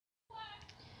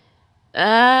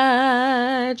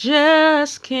I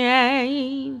just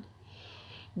can't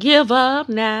give up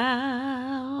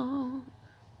now.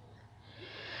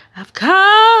 I've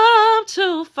come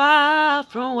too far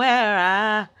from where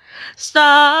I started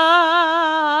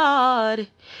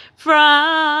from.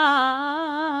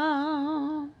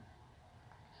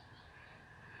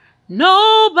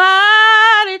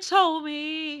 Nobody told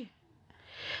me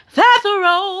that the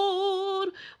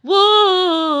road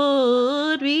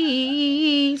would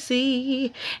be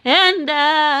easy, and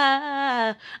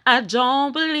I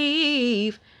don't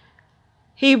believe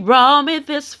he brought me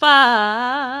this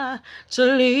far to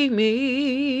leave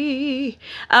me.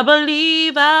 I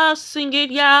believe I'll sing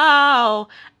it, y'all.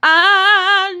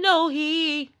 I know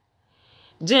he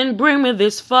didn't bring me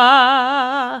this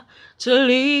far to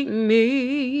leave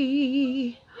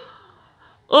me.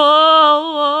 Oh,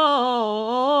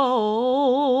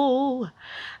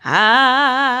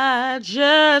 I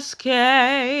just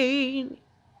can't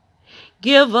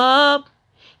give up,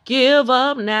 give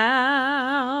up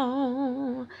now.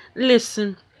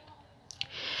 Listen,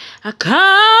 I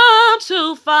come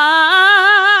too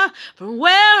far from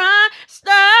where I started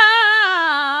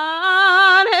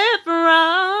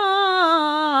from.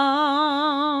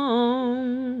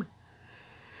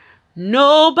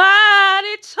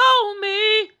 Nobody told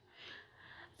me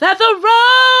that the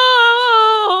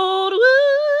road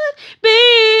would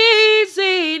be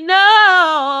easy. No,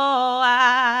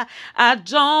 I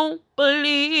don't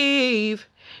believe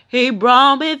he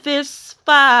brought me this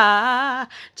far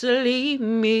to leave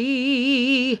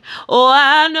me. Oh,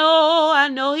 I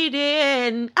know he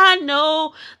didn't. I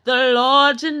know the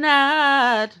Lord did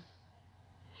not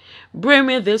bring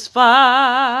me this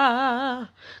far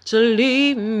to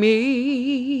leave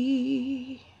me.